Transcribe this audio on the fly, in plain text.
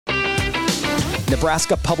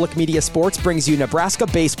Nebraska Public Media Sports brings you Nebraska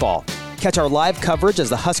Baseball. Catch our live coverage as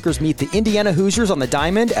the Huskers meet the Indiana Hoosiers on the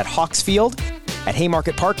Diamond at Hawks Field at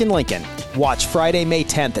Haymarket Park in Lincoln. Watch Friday, May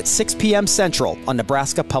 10th at 6 p.m. Central on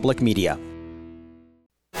Nebraska Public Media.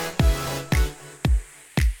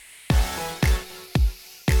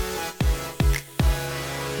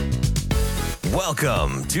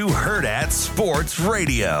 Welcome to Hurrdat Sports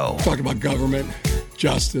Radio. Talking about government,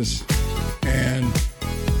 justice, and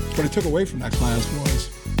what I took away from that class was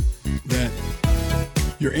that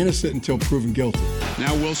you're innocent until proven guilty.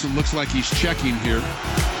 Now Wilson looks like he's checking here.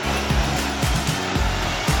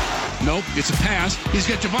 Nope, it's a pass. He's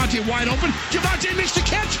got Javonte wide open. Javonte makes the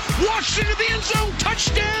catch. Walks into the end zone.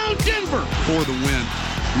 Touchdown, Denver for the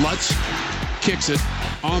win. Lutz kicks it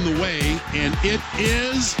on the way, and it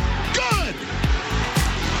is good.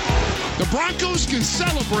 The Broncos can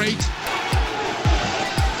celebrate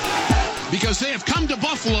because they have come to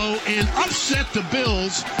Buffalo and upset the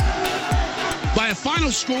Bills by a final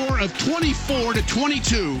score of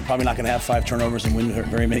 24-22. Probably not going to have 5 turnovers and win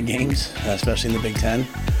very many games, especially in the Big Ten.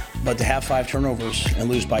 But to have 5 turnovers and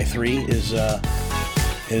lose by 3 says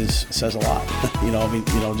a lot.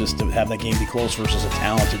 Just to have that game be close versus a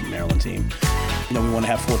talented Maryland team. We want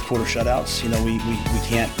to have fourth quarter shutouts. We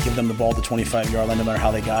can't give them the ball at the 25-yard line no matter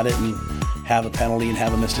how they got it and have a penalty and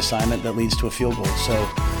have a missed assignment that leads to a field goal. So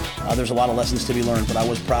there's a lot of lessons to be learned, but I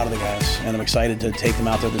was proud of the guys, and I'm excited to take them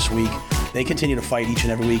out there this week. They continue to fight each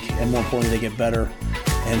and every week, and more importantly, they get better.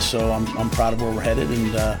 And so I'm proud of where we're headed,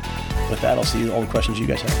 and with that, I'll see all the questions you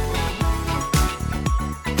guys have.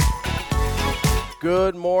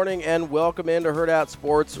 Good morning and welcome into Hurrdat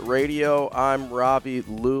Sports Radio. I'm Ravi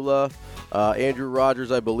Lula. Andrew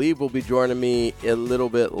Rogers, I believe, will be joining me a little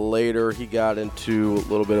bit later. He got into a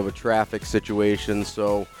little bit of a traffic situation,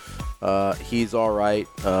 so he's all right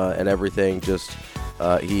and everything. Just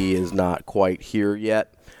he is not quite here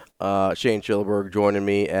yet. Shane Schillerberg joining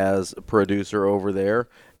me as producer over there.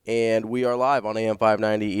 And we are live on AM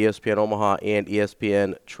 590, ESPN Omaha, and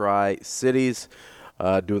ESPN Tri-Cities.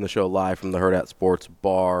 Doing the show live from the Hurrdat Sports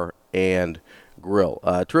Bar and Grill.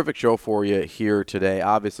 Terrific show for you here today.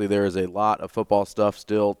 Obviously, there is a lot of football stuff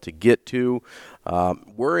still to get to.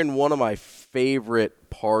 We're in one of my favorite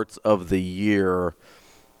parts of the year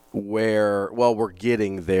where, we're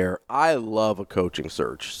getting there. I love a coaching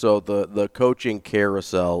search. So the coaching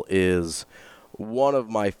carousel is one of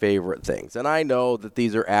my favorite things. And I know that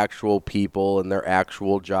these are actual people and their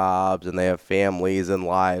actual jobs and they have families and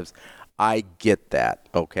lives. I get that,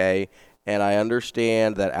 okay? And I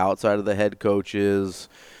understand that outside of the head coaches,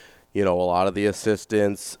 a lot of the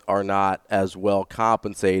assistants are not as well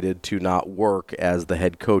compensated to not work as the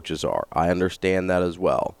head coaches are. I understand that as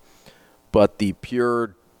well. But the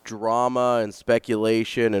pure drama and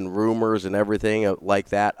speculation and rumors and everything like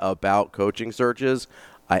that about coaching searches,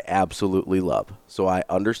 I absolutely love. So I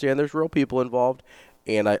understand there's real people involved,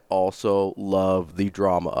 and I also love the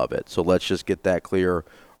drama of it. So let's just get that clear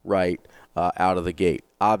right out of the gate.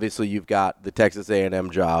 Obviously, you've got the Texas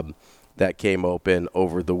A&M job that came open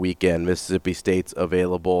over the weekend. Mississippi State's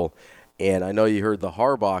available. And I know you heard the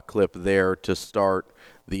Harbaugh clip there to start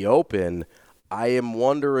the open. I am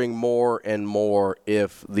wondering more and more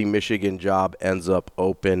if the Michigan job ends up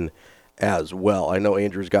open as well. I know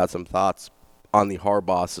Andrew's got some thoughts on the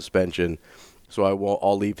Harbaugh suspension, so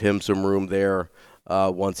I'll leave him some room there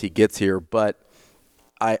once he gets here. But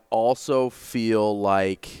I also feel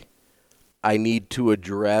like I need to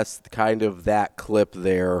address kind of that clip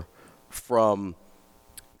there from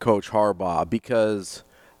Coach Harbaugh because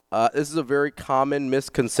this is a very common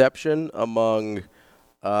misconception among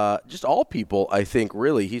just all people, I think,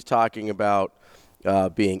 really. He's talking about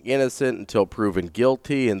being innocent until proven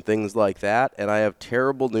guilty and things like that. And I have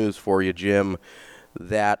terrible news for you, Jim.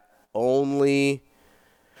 That only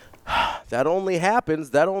happens,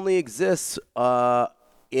 that only exists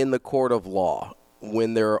in the court of law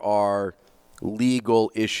when there are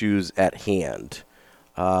legal issues at hand.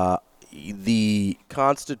 The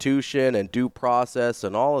Constitution and due process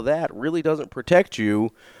and all of that really doesn't protect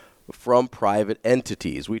you from private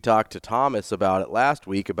entities. We talked to Thomas about it last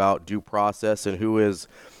week about due process and who is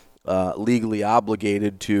legally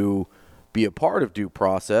obligated to be a part of due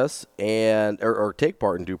process and or take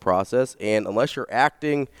part in due process. And unless you're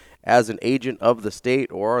acting as an agent of the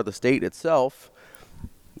state or the state itself,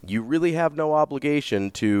 you really have no obligation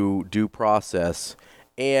to due process.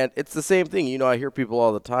 And it's the same thing. I hear people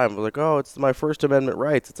all the time like, oh, it's my First Amendment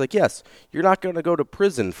rights. It's like, yes, you're not going to go to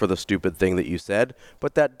prison for the stupid thing that you said,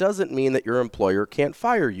 but that doesn't mean that your employer can't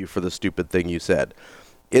fire you for the stupid thing you said.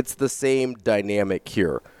 It's the same dynamic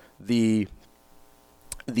here. The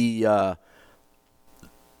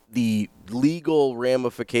the legal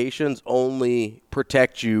ramifications only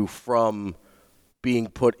protect you from being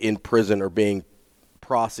put in prison or being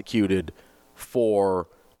prosecuted for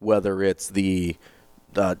whether it's the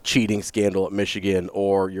cheating scandal at Michigan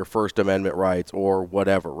or your First Amendment rights or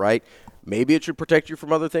whatever, right? Maybe it should protect you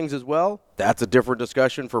from other things as well. That's a different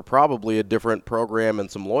discussion for probably a different program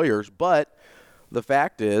and some lawyers. But the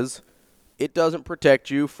fact is, it doesn't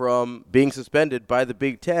protect you from being suspended by the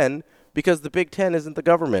Big Ten because the Big Ten isn't the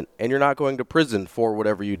government, and you're not going to prison for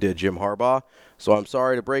whatever you did, Jim Harbaugh. So I'm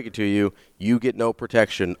sorry to break it to you. You get no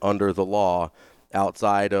protection under the law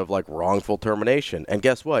outside of like wrongful termination. And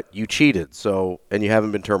guess what? You cheated, and you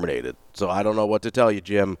haven't been terminated. So I don't know what to tell you,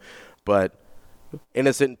 Jim, but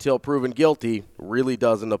innocent until proven guilty really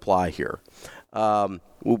doesn't apply here.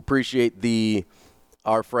 We appreciate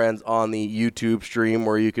our friends on the YouTube stream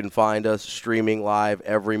where you can find us streaming live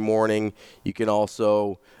every morning. You can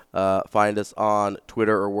also find us on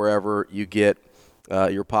Twitter or wherever you get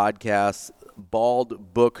your podcasts.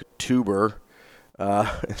 Bald Book Tuber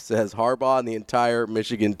says Harbaugh and the entire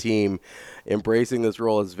Michigan team embracing this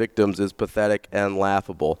role as victims is pathetic and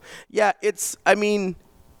laughable. Yeah, it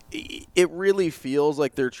really feels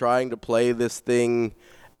like they're trying to play this thing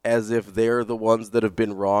as if they're the ones that have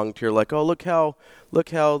been wronged here. Like, oh, look how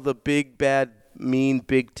the big, bad, mean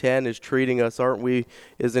Big Ten is treating us, aren't we?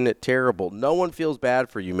 Isn't it terrible? No one feels bad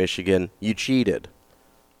for you, Michigan. You cheated.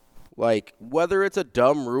 Like, whether it's a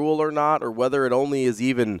dumb rule or not, or whether it only is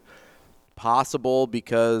even possible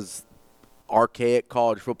because archaic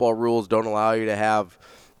college football rules don't allow you to have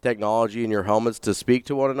technology in your helmets to speak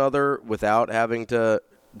to one another without having to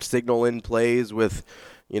signal in plays with,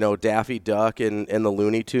 Daffy Duck and the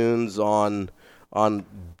Looney Tunes on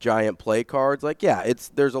giant play cards. Like, yeah,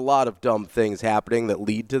 there's a lot of dumb things happening that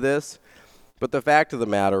lead to this. But the fact of the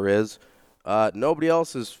matter is, nobody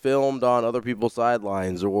else is filmed on other people's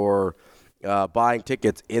sidelines or buying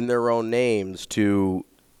tickets in their own names to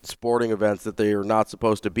sporting events that they are not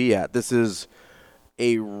supposed to be at. This is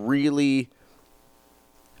a really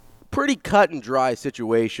pretty cut and dry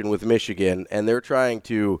situation with Michigan, and they're trying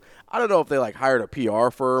to, I don't know if they hired a PR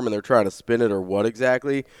firm and they're trying to spin it or what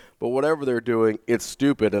exactly, but whatever they're doing, it's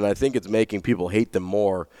stupid, and I think it's making people hate them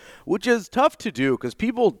more, which is tough to do because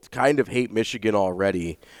people kind of hate Michigan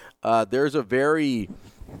already. There's a very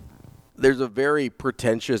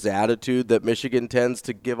pretentious attitude that Michigan tends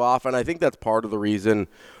to give off, and I think that's part of the reason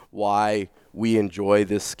why we enjoy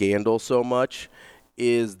this scandal so much.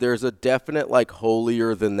 Is there's a definite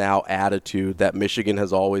holier-than-thou attitude that Michigan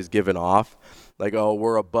has always given off. Like, oh,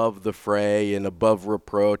 we're above the fray and above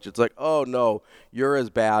reproach. It's like, oh, no, you're as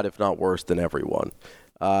bad, if not worse, than everyone.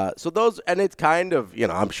 So those, and it's kind of,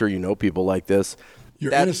 I'm sure you know people like this.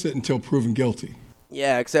 You're innocent until proven guilty.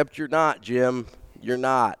 Yeah, except you're not, Jim. You're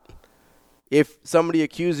not. If somebody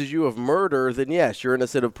accuses you of murder, then yes, you're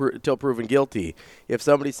innocent until proven guilty. If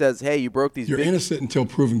somebody says, hey, you broke these... You're innocent until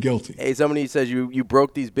proven guilty. Hey, somebody says you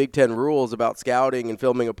broke these Big Ten rules about scouting and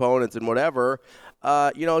filming opponents and whatever,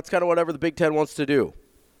 it's kind of whatever the Big Ten wants to do.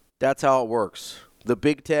 That's how it works. The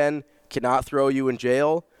Big Ten cannot throw you in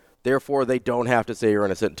jail. Therefore, they don't have to say you're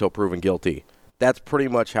innocent until proven guilty. That's pretty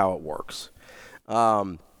much how it works.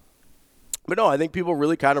 But no, I think people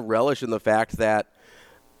really kind of relish in the fact that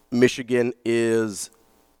Michigan is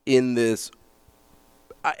in this,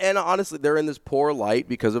 and honestly, they're in this poor light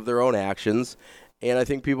because of their own actions, and I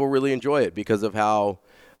think people really enjoy it because of how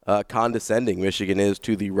condescending Michigan is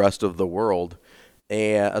to the rest of the world,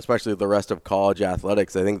 and especially the rest of college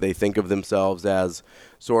athletics. I think they think of themselves as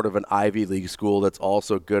sort of an Ivy League school that's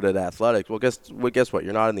also good at athletics. Well, guess what?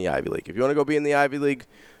 You're not in the Ivy League. If you want to go be in the Ivy League,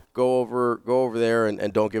 go over there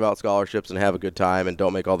and don't give out scholarships and have a good time and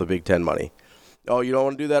don't make all the Big Ten money. Oh, you don't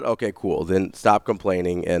want to do that? Okay, cool. Then stop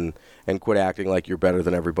complaining and quit acting like you're better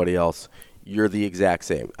than everybody else. You're the exact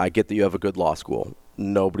same. I get that you have a good law school.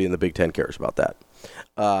 Nobody in the Big Ten cares about that.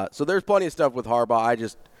 So there's plenty of stuff with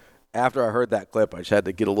Harbaugh. After I heard that clip, I just had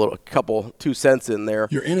to get a couple 2 cents in there.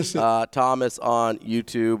 You're innocent. Thomas on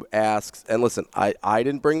YouTube asks, and listen, I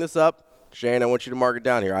didn't bring this up. Shane, I want you to mark it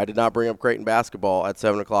down here. I did not bring up Creighton basketball at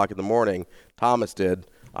 7 o'clock in the morning. Thomas did.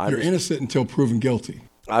 You're innocent until proven guilty.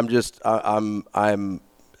 I'm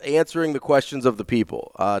answering the questions of the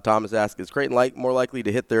people. Thomas asks, is Creighton more likely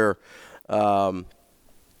to hit their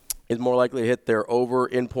over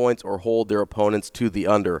in points or hold their opponents to the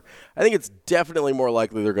under? I think it's definitely more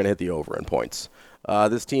likely they're going to hit the over in points.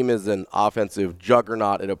 This team is an offensive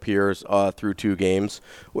juggernaut, it appears, through 2 games,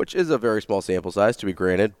 which is a very small sample size, to be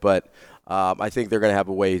granted, but I think they're going to have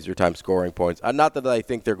a way easier time scoring points. Not that I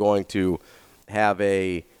think they're going to have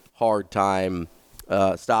a hard time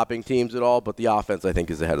stopping teams at all, but the offense, I think,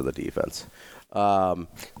 is ahead of the defense.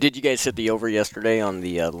 Did you guys hit the over yesterday on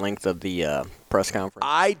the length of the press conference?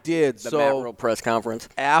 I did. The Matt Rhule press conference?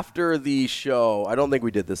 After the show, I don't think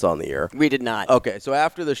we did this on the air. We did not. Okay, so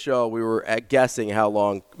after the show, we were guessing how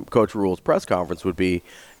long Coach Rhule's press conference would be,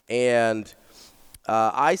 and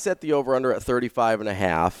I set the over-under at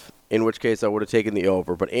 35.5, in which case I would have taken the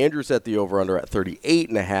over, but Andrew set the over-under at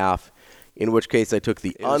 38.5, in which case I took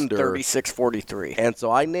the under. 36-43. And so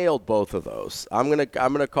I nailed both of those. I'm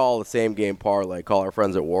gonna call the same game parlay. Call our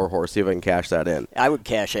friends at Warhorse, see if I can cash that in. I would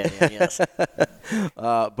cash that in, yes.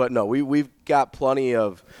 But no, we've got plenty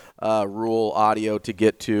of Rhule audio to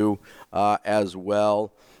get to as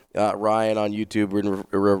well. Ryan on YouTube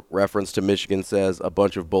in reference to Michigan says a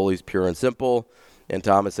bunch of bullies, pure and simple. And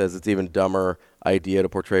Thomas says it's even dumber idea to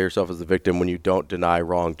portray yourself as the victim when you don't deny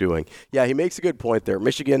wrongdoing. Yeah, he makes a good point there.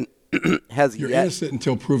 Michigan has You're innocent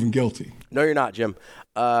until proven guilty. No, you're not, Jim.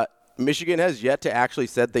 Michigan has yet to actually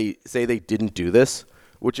say they didn't do this,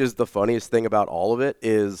 which is the funniest thing about all of it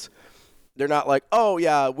is they're not like, oh,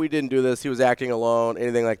 yeah, we didn't do this. He was acting alone,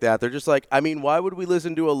 anything like that. They're just like, I mean, why would we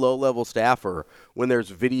listen to a low-level staffer when there's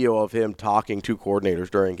video of him talking to coordinators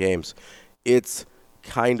during games? It's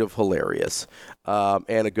kind of hilarious.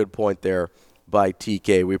 And a good point there by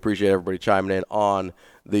TK. We appreciate everybody chiming in on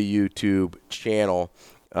the YouTube channel.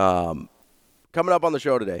 Coming up on the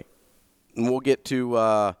show today, and we'll get to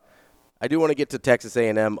I do want to get to Texas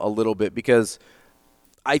A&M a little bit because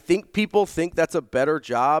I think people think that's a better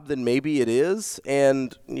job than maybe it is,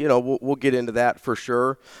 and we'll get into that for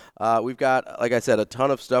sure. We've got, like I said, a ton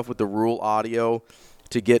of stuff with the Rhule audio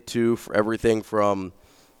to get to, for everything from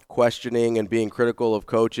questioning and being critical of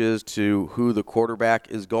coaches to who the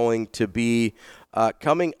quarterback is going to be.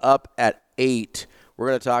 Coming up at 8, we're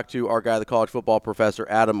going to talk to our guy, the college football professor,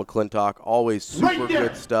 Adam McClintock. Always super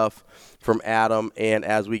good stuff from Adam. And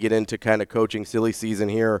as we get into kind of coaching silly season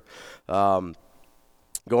here,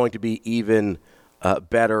 going to be even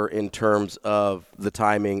better in terms of the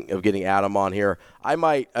timing of getting Adam on here.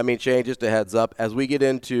 Shane, just a heads up, as we get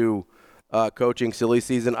into coaching silly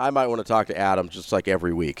season, I might want to talk to Adam just like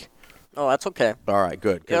every week. Oh, that's okay. All right,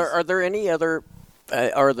 good. Are there any other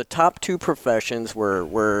are the top two professions where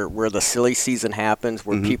the silly season happens,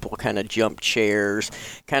 where people kind of jump chairs,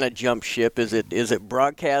 kind of jump ship? Is it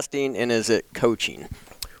broadcasting and is it coaching?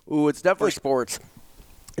 Ooh, it's definitely sports.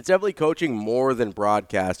 It's definitely coaching more than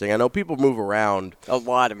broadcasting. I know people move around a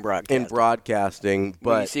lot in broadcasting.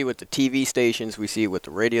 But we see it with the TV stations, we see it with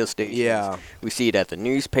the radio stations. Yeah. We see it at the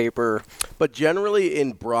newspaper. But generally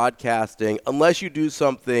in broadcasting, unless you do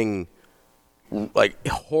something like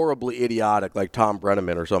horribly idiotic, like Tom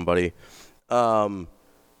Brenneman or somebody,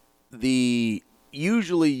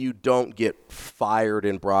 usually you don't get fired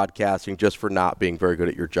in broadcasting just for not being very good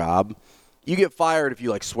at your job. You get fired if you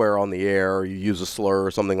like swear on the air or you use a slur or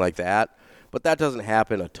something like that, but that doesn't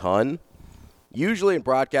happen a ton. Usually in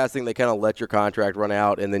broadcasting, they kind of let your contract run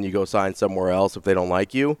out and then you go sign somewhere else if they don't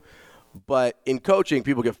like you. But in coaching,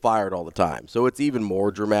 people get fired all the time. So it's even more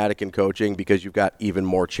dramatic in coaching because you've got even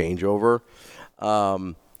more changeover.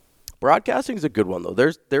 Broadcasting is a good one, though.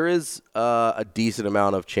 There is a decent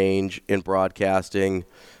amount of change in broadcasting.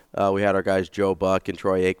 We had our guys Joe Buck and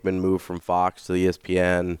Troy Aikman move from Fox to the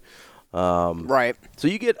ESPN. Right. So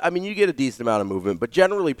you get a decent amount of movement, but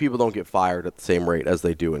generally people don't get fired at the same rate as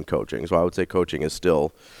they do in coaching. So I would say coaching is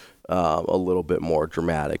still a little bit more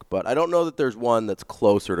dramatic, but I don't know that there's one that's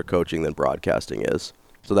closer to coaching than broadcasting is.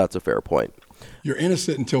 So that's a fair point. You're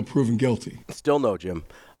innocent until proven guilty. Still no, Jim.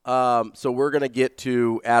 So we're going to get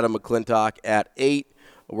to Adam McClintock at 8.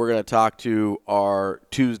 We're going to talk to our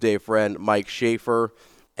Tuesday friend Mike Schaefer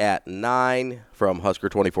at 9 from Husker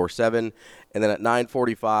 24/7. And then at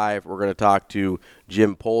 9:45, we're going to talk to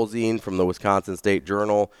Jim Polzien from the Wisconsin State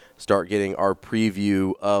Journal, start getting our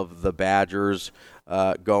preview of the Badgers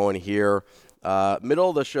going here. Middle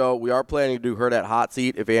of the show, we are planning to do Herd at Hot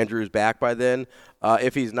Seat if Andrew's back by then.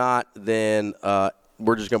 If he's not, then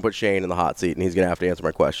we're just going to put Shane in the hot seat, and he's going to have to answer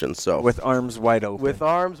my questions. So with arms wide open. With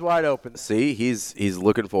arms wide open. See, he's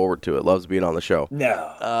looking forward to it. Loves being on the show.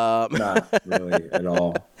 No, not really at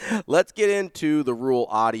all. Let's get into the Rhule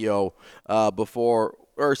audio before,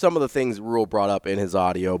 or some of the things Rhule brought up in his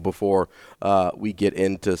audio before we get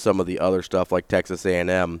into some of the other stuff like Texas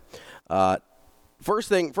A&M.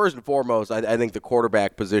 First and foremost, I think the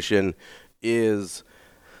quarterback position is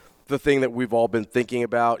the thing that we've all been thinking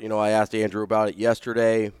about. I asked Andrew about it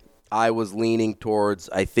yesterday. I was leaning towards,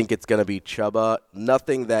 I think it's going to be Chubba.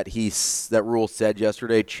 Nothing that Rhule said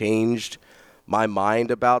yesterday changed my mind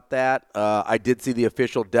about that. I did see the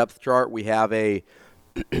official depth chart. We have a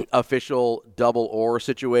official double or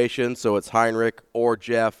situation, so it's Heinrich or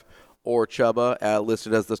Jeff or Chuba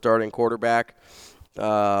listed as the starting quarterback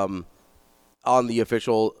on the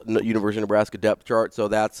official University of Nebraska depth chart. So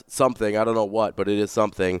that's something. I don't know what, but it is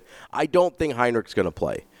something. I don't think Heinrich's going to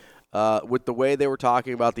play. With the way they were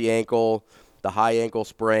talking about the ankle, the high ankle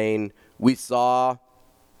sprain, we saw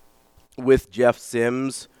with Jeff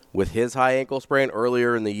Sims with his high ankle sprain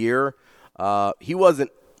earlier in the year, he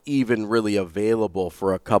wasn't even really available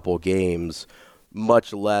for a couple games,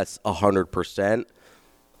 much less 100%.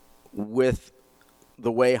 With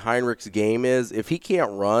the way Heinrich's game is, if he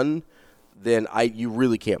can't run, then you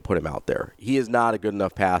really can't put him out there. He is not a good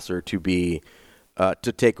enough passer to be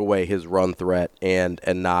to take away his run threat and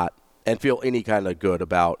feel any kind of good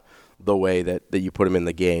about the way that you put him in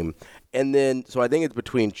the game. And then, so I think it's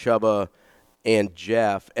between Chuba and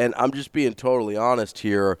Jeff. And I'm just being totally honest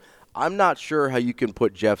here. I'm not sure how you can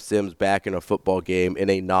put Jeff Sims back in a football game in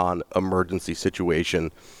a non-emergency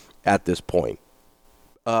situation at this point.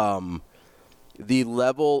 The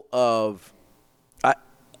level of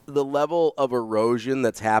erosion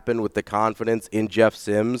that's happened with the confidence in Jeff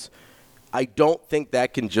Sims, I don't think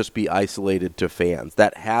that can just be isolated to fans.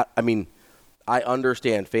 I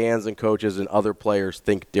understand fans and coaches and other players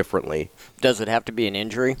think differently. Does it have to be an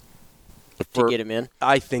injury to get him in?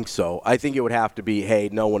 I think so. I think it would have to be, hey,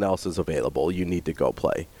 no one else is available. You need to go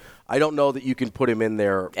play. I don't know that you can put him in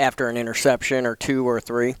there. After an interception or 2 or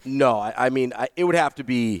 3? No, it would have to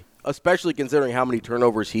be, especially considering how many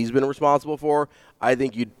turnovers he's been responsible for. I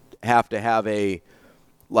think you'd have to have a,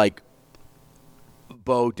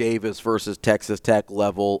 Bo Davis versus Texas Tech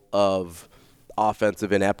level of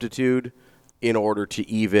offensive ineptitude in order to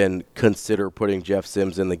even consider putting Jeff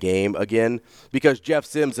Sims in the game again, because Jeff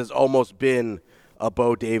Sims has almost been a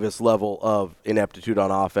Bo Davis level of ineptitude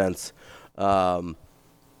on offense.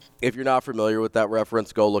 If you're not familiar with that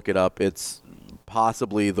reference, go look it up. It's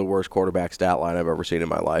possibly the worst quarterback stat line I've ever seen in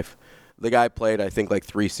my life. The guy played, I think,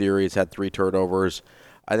 3 series, had 3 turnovers.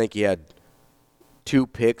 I think he had 2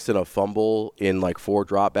 picks and a fumble in 4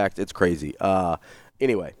 dropbacks. It's crazy.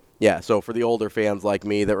 Anyway. Yeah, so for the older fans like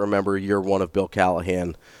me that remember year 1 of Bill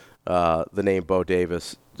Callahan, the name Bo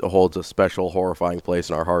Davis holds a special, horrifying place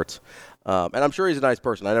in our hearts. And I'm sure he's a nice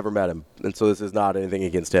person. I never met him, and so this is not anything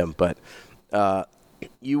against him. But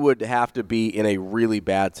you would have to be in a really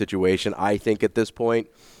bad situation, I think, at this point,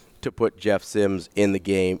 to put Jeff Sims in the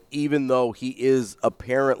game, even though he is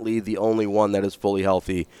apparently the only one that is fully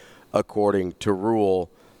healthy, according to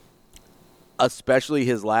Rule, especially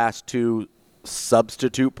his last 2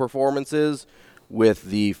 substitute performances with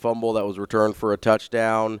the fumble that was returned for a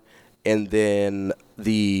touchdown and then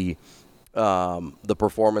the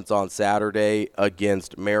performance on Saturday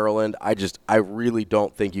against Maryland. I really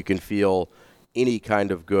don't think you can feel any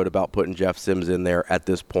kind of good about putting Jeff Sims in there at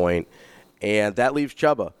this point. And that leaves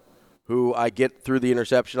Chuba, who I get through the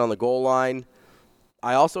interception on the goal line.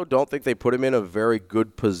 I also don't think they put him in a very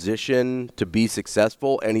good position to be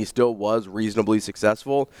successful, and he still was reasonably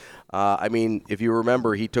successful. If you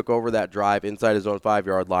remember, he took over that drive inside his own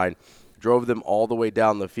 5-yard line, drove them all the way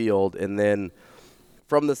down the field, and then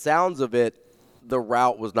from the sounds of it, the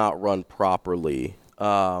route was not run properly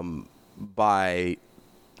by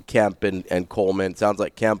Kemp and Coleman. It sounds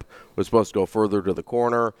like Kemp was supposed to go further to the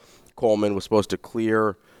corner. Coleman was supposed to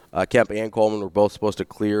clear. Kemp and Coleman were both supposed to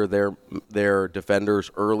clear their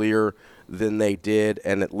defenders earlier than they did,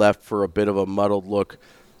 and it left for a bit of a muddled look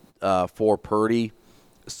for Purdy.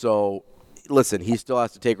 So, listen, he still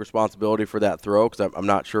has to take responsibility for that throw because I'm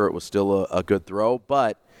not sure it was still a good throw,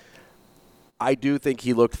 but I do think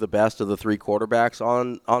he looked the best of the 3 quarterbacks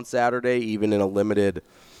on Saturday, even in a limited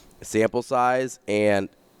sample size. And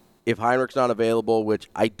if Heinrich's not available, which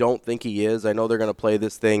I don't think he is, I know they're going to play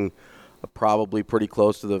this thing probably pretty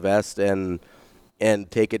close to the vest and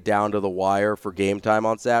take it down to the wire for game time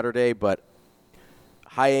on Saturday, but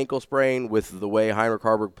high ankle sprain with the way Heinrich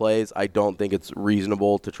Haarberg plays, I don't think it's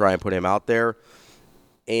reasonable to try and put him out there.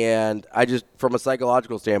 And I just, from a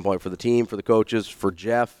psychological standpoint, for the team, for the coaches, for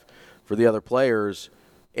Jeff, for the other players,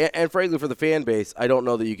 and frankly for the fan base, I don't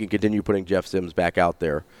know that you can continue putting Jeff Sims back out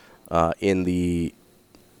there in the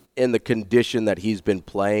condition that he's been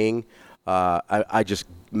playing. I just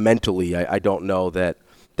mentally, I don't know that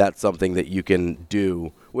that's something that you can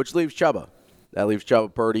do, which leaves Chuba. That leaves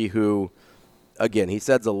Chuba Purdy, who, again, he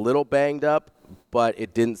said's a little banged up, but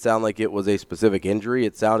it didn't sound like it was a specific injury.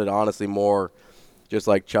 It sounded honestly more just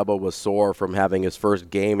like Chuba was sore from having his first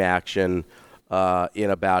game action in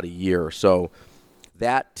about a year. So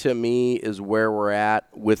that, to me, is where we're at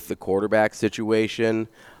with the quarterback situation.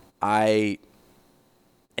 And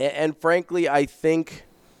frankly, I think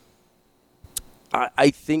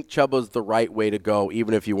Chuba's the right way to go,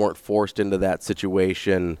 even if you weren't forced into that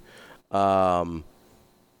situation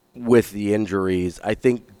with the injuries. I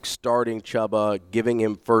think starting Chubba, giving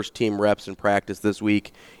him first-team reps in practice this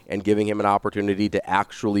week, and giving him an opportunity to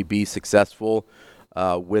actually be successful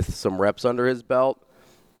with some reps under his belt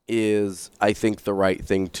is, I think, the right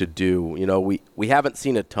thing to do. You know, we haven't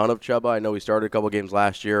seen a ton of Chubba. I know he started a couple games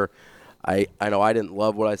last year. I know I didn't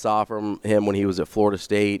love what I saw from him when he was at Florida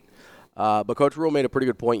State. But Coach Rule made a pretty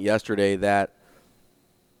good point yesterday that,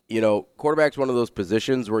 you know, quarterback's one of those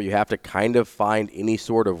positions where you have to kind of find any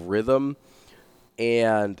sort of rhythm.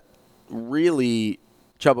 And really,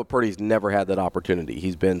 Chubba Purdy's never had that opportunity.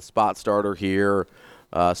 He's been spot starter here,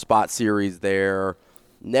 spot series there,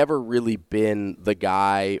 never really been the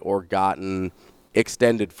guy or gotten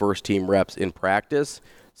extended first-team reps in practice.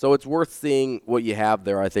 So it's worth seeing what you have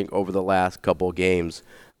there, I think, over the last couple of games.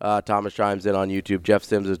 Thomas chimes in on YouTube. Jeff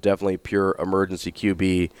Sims is definitely pure emergency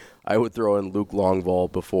QB. I would throw in Luke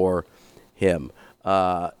Longvall before him.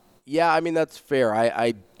 Yeah, I mean, that's fair.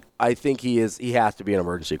 I think he has to be an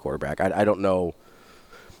emergency quarterback. I don't know.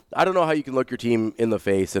 I don't know how you can look your team in the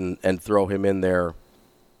face and throw him in there.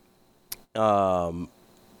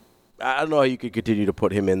 I don't know how you could continue to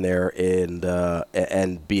put him in there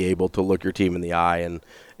and be able to look your team in the eye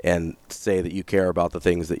and say that you care about the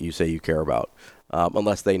things that you say you care about,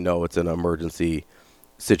 unless they know it's an emergency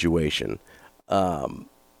situation.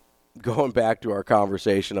 Going back to our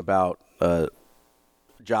conversation about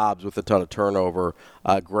jobs with a ton of turnover,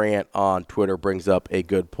 Grant on Twitter brings up a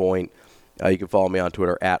good point. You can follow me on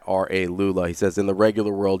Twitter at RALula. He says, in the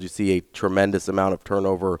regular world, you see a tremendous amount of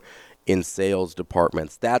turnover in sales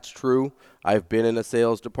departments. That's true. I've been in a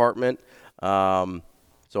sales department,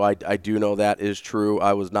 so I do know that is true.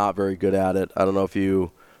 I was not very good at it. I don't know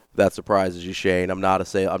if that surprises you, Shane. I'm not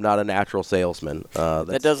a natural salesman.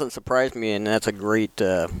 That doesn't surprise me, and that's a great.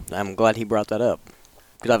 I'm glad he brought that up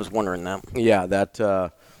because I was wondering that. Yeah, that's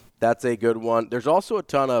a good one. There's also a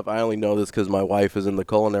ton of. I only know this because my wife is in the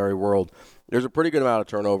culinary world. There's a pretty good amount of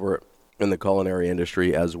turnover in the culinary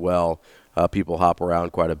industry as well. People hop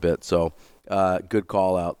around quite a bit, so good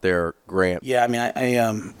call out there, Grant. Yeah, I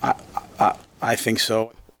mean, I think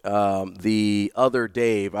so. The other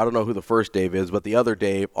Dave, I don't know who the first Dave is, but the other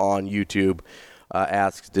Dave on YouTube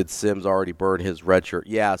asks, did Sims already burn his red shirt?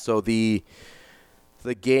 Yeah, so the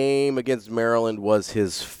game against Maryland was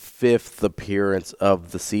his 5th appearance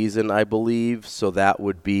of the season, I believe, so that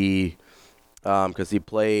would be because he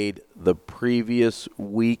played the previous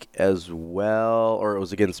week as well, or it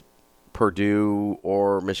was against Purdue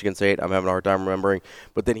or Michigan State. I'm having a hard time remembering.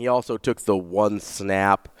 But then he also took the one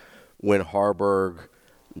snap when Harburg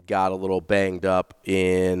got a little banged up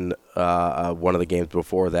in one of the games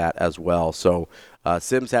before that as well. So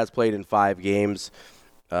Sims has played in 5 games.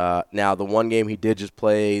 Now, the one game he did just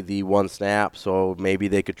play the one snap, so maybe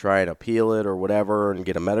they could try and appeal it or whatever and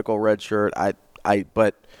get a medical red shirt.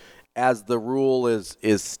 But as the rule is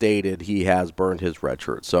stated, he has burned his red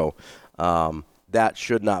shirt. So that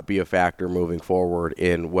should not be a factor moving forward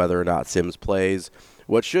in whether or not Sims plays.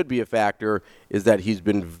 What should be a factor is that he's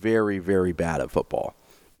been very, very bad at football.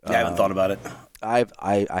 Yeah, I haven't thought about it. I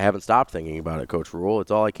haven't stopped thinking about it, Coach Rule.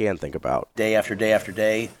 It's all I can think about. Day after day after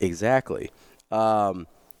day. Exactly.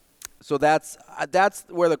 So that's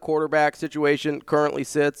where the quarterback situation currently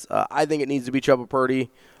sits. I think it needs to be Chubba Purdy.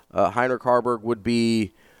 Heinrich Harburg would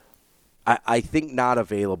be, I think, not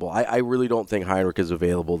available. I really don't think Heinrich is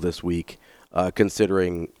available this week,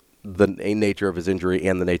 considering the nature of his injury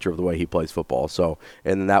and the nature of the way he plays football. So,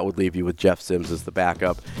 and that would leave you with Jeff Sims as the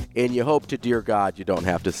backup. And you hope to dear God you don't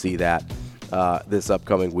have to see that this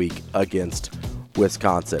upcoming week against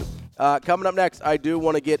Wisconsin. Coming up next, I do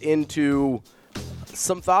want to get into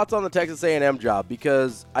some thoughts on the Texas A&M job,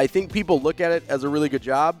 because I think people look at it as a really good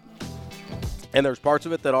job, and there's parts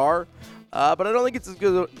of it that are, but I don't think it's as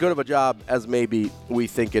good of a job as maybe we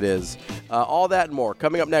think it is. All that and more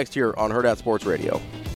coming up next here on Herd at Sports Radio.